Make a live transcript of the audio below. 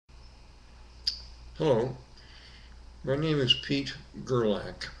Hello, my name is Pete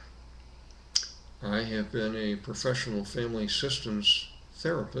Gerlach. I have been a professional family systems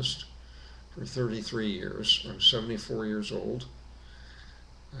therapist for 33 years. I'm 74 years old.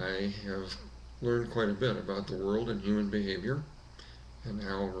 I have learned quite a bit about the world and human behavior and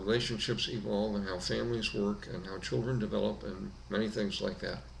how relationships evolve and how families work and how children develop and many things like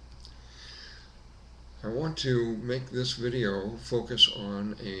that. I want to make this video focus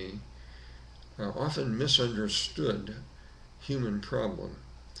on a often misunderstood human problem.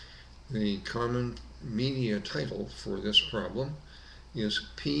 The common media title for this problem is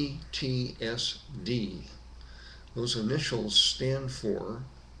PTSD. Those initials stand for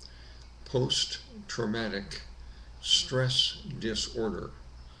post-traumatic stress disorder.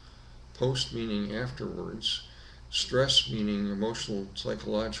 Post meaning afterwards, stress meaning emotional,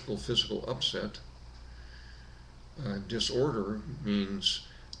 psychological, physical upset. Disorder means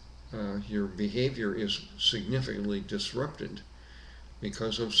your behavior is significantly disrupted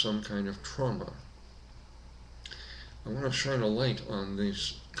because of some kind of trauma. I want to shine a light on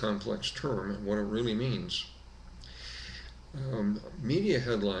this complex term and what it really means. Media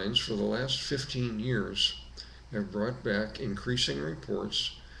headlines for the last 15 years have brought back increasing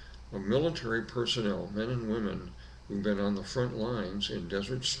reports of military personnel, men and women, who've been on the front lines in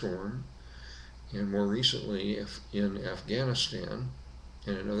Desert Storm and more recently in Afghanistan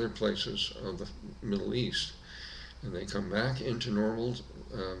and in other places of the Middle East. And they come back into normal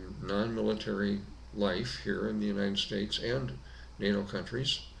non-military life here in the United States and NATO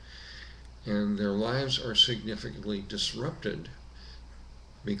countries, and their lives are significantly disrupted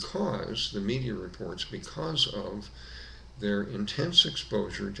because, the media reports, because of their intense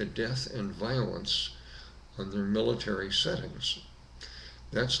exposure to death and violence on their military settings.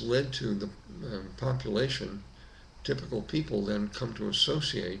 That's led to the population, typical people then come to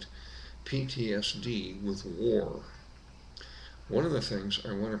associate PTSD with war. One of the things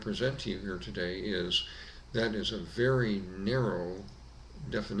I want to present to you here today is that is a very narrow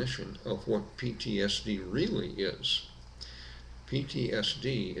definition of what PTSD really is.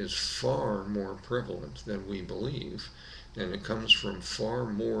 PTSD is far more prevalent than we believe, and it comes from far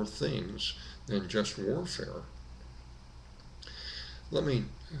more things than just warfare. Let me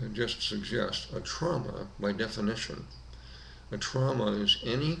just suggest a trauma, by definition. A trauma is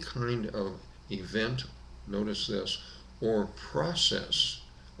any kind of event, notice this, or process,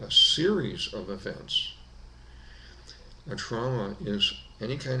 a series of events. A trauma is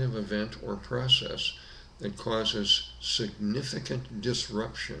any kind of event or process that causes significant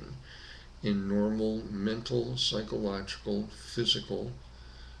disruption in normal mental, psychological, physical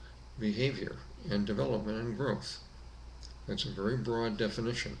behavior and development and growth. That's a very broad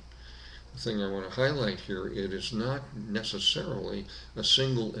definition. The thing I want to highlight here, it is not necessarily a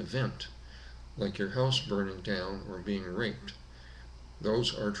single event, like your house burning down or being raped.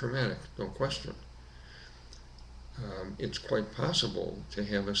 Those are traumatic, no question. It's quite possible to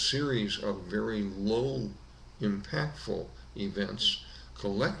have a series of very low impactful events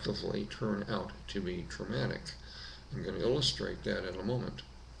collectively turn out to be traumatic. I'm going to illustrate that in a moment.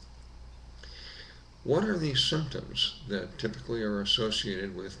 What are these symptoms that typically are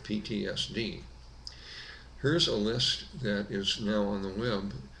associated with PTSD? Here's a list that is now on the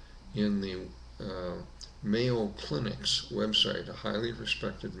web in the Mayo Clinic's website, a highly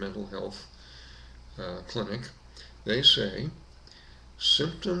respected mental health clinic. They say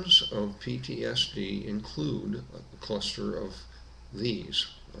symptoms of PTSD include a cluster of these.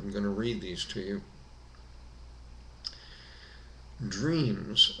 I'm going to read these to you.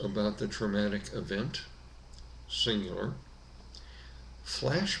 Dreams about the traumatic event, singular.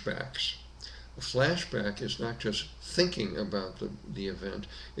 Flashbacks. A flashback is not just thinking about the event,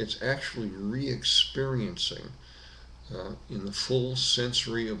 it's actually re-experiencing in the full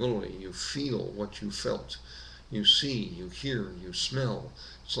sensory ability. You feel what you felt. You see, you hear, you smell.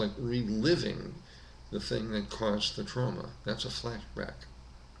 It's like reliving the thing that caused the trauma. That's a flashback.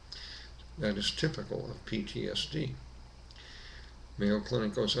 That is typical of PTSD. Mayo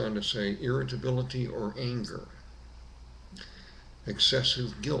Clinic goes on to say irritability or anger,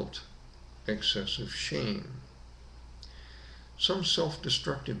 excessive guilt, excessive shame. Some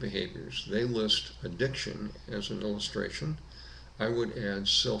self-destructive behaviors. They list addiction as an illustration. I would add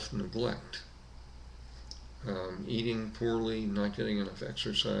self-neglect. Eating poorly, not getting enough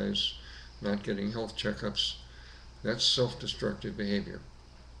exercise, not getting health checkups. That's self-destructive behavior.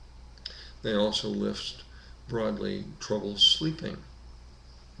 They also list broadly trouble sleeping,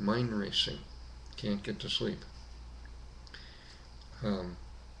 mind racing, can't get to sleep.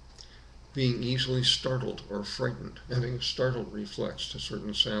 being easily startled or frightened, having a startled reflex to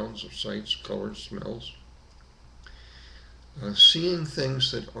certain sounds or sights, colors, smells, seeing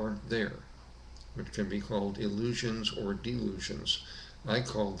things that aren't there, which can be called illusions or delusions. I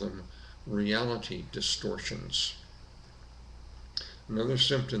call them reality distortions. Another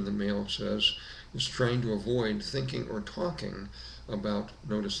symptom the male says is trying to avoid thinking or talking about,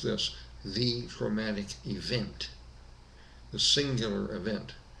 notice this, the traumatic event, the singular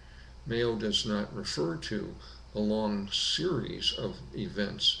event. Mayo does not refer to a long series of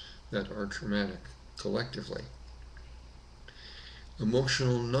events that are traumatic collectively.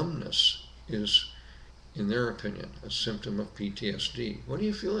 Emotional numbness is, in their opinion, a symptom of PTSD. What are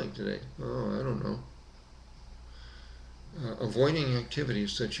you feeling today? Oh, I don't know. Avoiding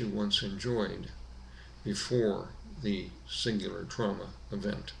activities that you once enjoyed before the singular trauma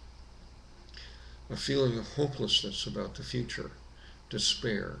event. A feeling of hopelessness about the future,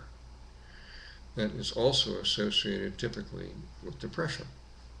 despair, that is also associated typically with depression.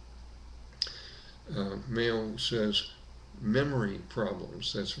 Mayo says memory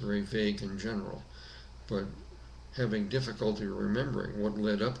problems, that's very vague in general, but having difficulty remembering what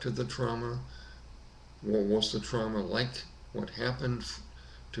led up to the trauma, what was the trauma like, what happened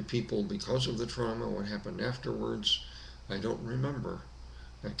to people because of the trauma, what happened afterwards, I don't remember.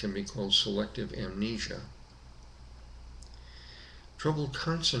 That can be called selective amnesia. Trouble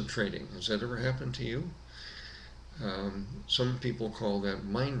concentrating, has that ever happened to you? Some people call that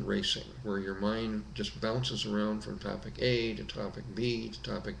mind racing, where your mind just bounces around from topic A to topic B to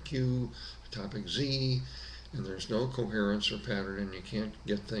topic Q to topic Z, and there's no coherence or pattern and you can't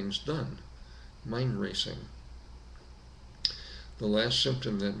get things done. Mind racing. The last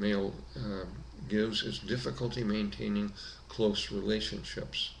symptom that Mayo gives is difficulty maintaining close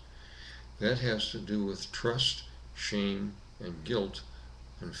relationships. That has to do with trust, shame, and guilt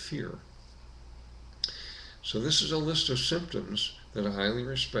and fear. So this is a list of symptoms that a highly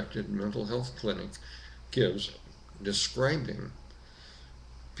respected mental health clinic gives describing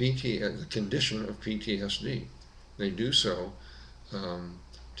the condition of PTSD. They do so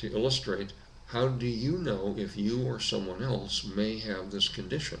to illustrate how do you know if you or someone else may have this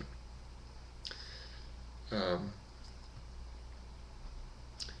condition. A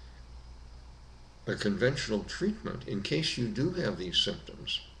conventional treatment, in case you do have these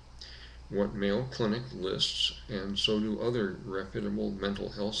symptoms, what Mayo Clinic lists, and so do other reputable mental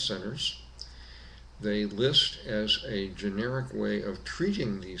health centers, they list as a generic way of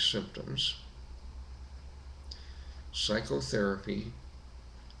treating these symptoms psychotherapy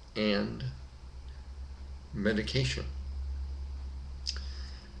and medication.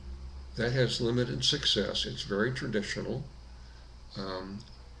 That has limited success. It's very traditional.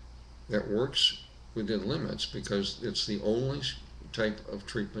 That works within limits because it's the only type of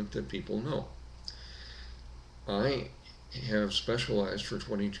treatment that people know. I have specialized for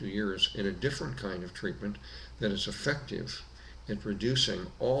 22 years in a different kind of treatment that is effective at reducing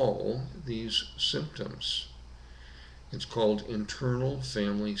all these symptoms. It's called internal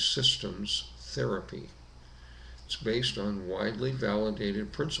family systems therapy. It's based on widely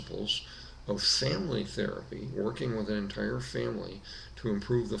validated principles of family therapy, working with an entire family to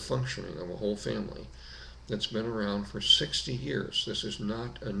improve the functioning of a whole family. That's been around for 60 years. This is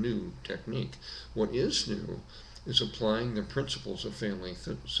not a new technique. What is new is applying the principles of family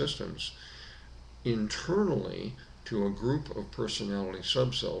systems internally to a group of personality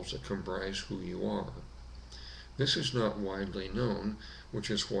subcells that comprise who you are. This is not widely known, which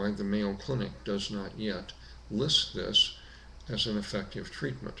is why the Mayo Clinic does not yet list this as an effective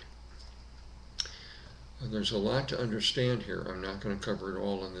treatment. And there's a lot to understand here. I'm not going to cover it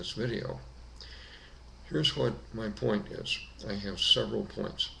all in this video. Here's what my point is. I have several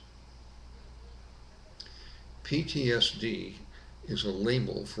points. PTSD is a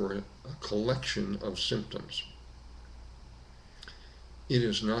label for a collection of symptoms. It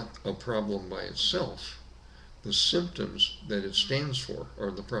is not a problem by itself. The symptoms that it stands for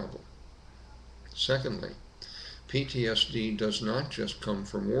are the problem. Secondly, PTSD does not just come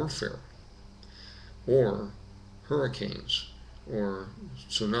from warfare or hurricanes or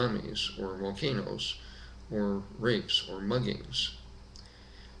tsunamis or volcanoes or rapes or muggings.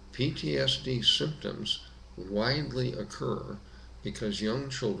 PTSD symptoms widely occur because young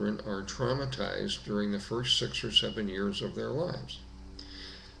children are traumatized during the first 6 or 7 years of their lives.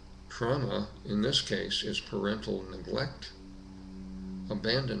 Trauma, in this case, is parental neglect,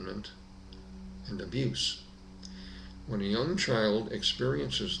 abandonment, and abuse. When a young child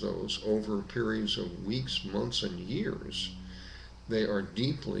experiences those over periods of weeks, months, and years, they are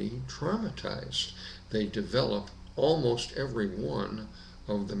deeply traumatized. They develop almost every one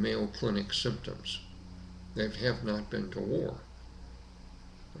of the Mayo Clinic symptoms. They have not been to war.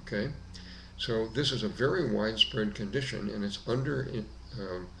 Okay? So this is a very widespread condition, and it's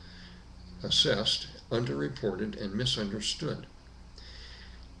assessed, underreported, and misunderstood.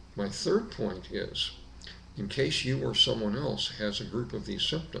 My third point is, in case you or someone else has a group of these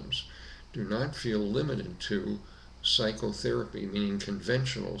symptoms, do not feel limited to psychotherapy, meaning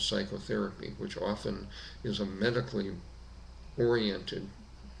conventional psychotherapy, which often is a medically oriented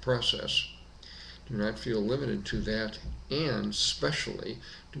process. Do not feel limited to that, and especially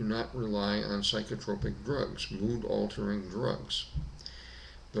do not rely on psychotropic drugs, mood-altering drugs.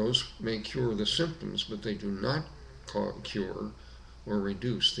 Those may cure the symptoms, but they do not cure or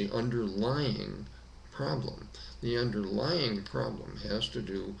reduce the underlying problem. The underlying problem has to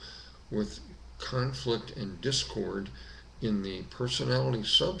do with conflict and discord in the personality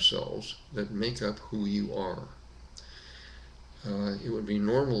subcells that make up who you are. It would be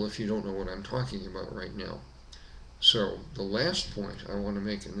normal if you don't know what I'm talking about right now. So the last point I want to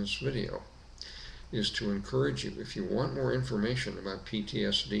make in this video is to encourage you, if you want more information about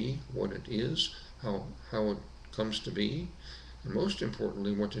PTSD, what it is, how it comes to be, and most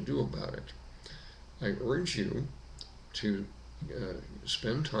importantly, what to do about it, I urge you to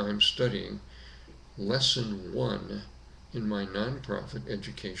spend time studying Lesson 1 in my nonprofit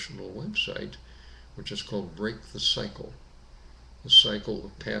educational website, which is called Break the Cycle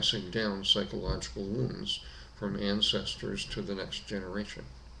of passing down psychological wounds from ancestors to the next generation.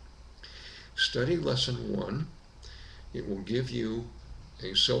 Study Lesson 1. It will give you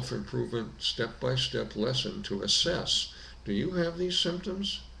a self-improvement step-by-step lesson to assess, do you have these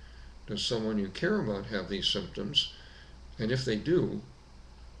symptoms? Does someone you care about have these symptoms? And if they do,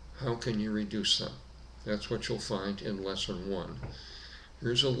 how can you reduce them? That's what you'll find in Lesson 1.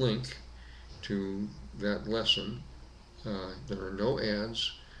 Here's a link to that lesson. There are no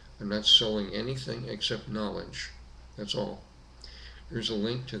ads. I'm not selling anything except knowledge. That's all. Here's a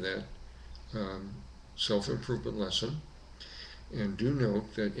link to that self-improvement lesson. And do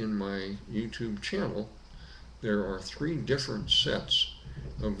note that in my YouTube channel, there are 3 different sets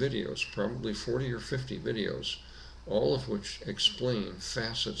of videos, probably 40 or 50 videos, all of which explain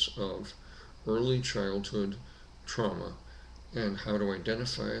facets of early childhood trauma and how to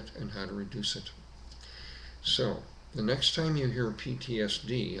identify it and how to reduce it. So, the next time you hear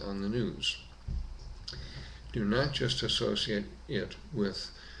PTSD on the news, do not just associate it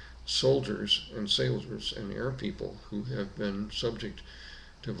with soldiers and sailors and air people who have been subject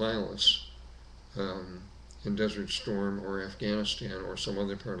to violence in Desert Storm or Afghanistan or some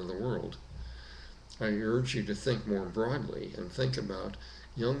other part of the world. I urge you to think more broadly and think about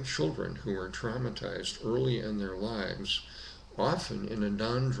young children who are traumatized early in their lives, often in a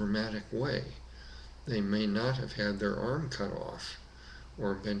non-dramatic way. They may not have had their arm cut off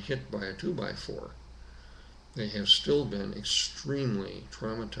or been hit by a 2x4. They have still been extremely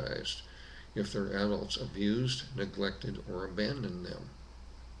traumatized if their adults abused, neglected, or abandoned them.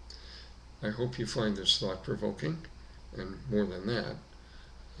 I hope you find this thought-provoking, and more than that,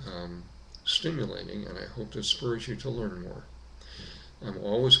 stimulating, and I hope it spurs you to learn more. I'm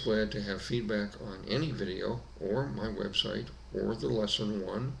always glad to have feedback on any video or my website or the Lesson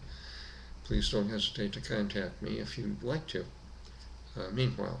 1. Please don't hesitate to contact me if you'd like to.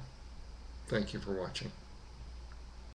 Meanwhile, thank you for watching.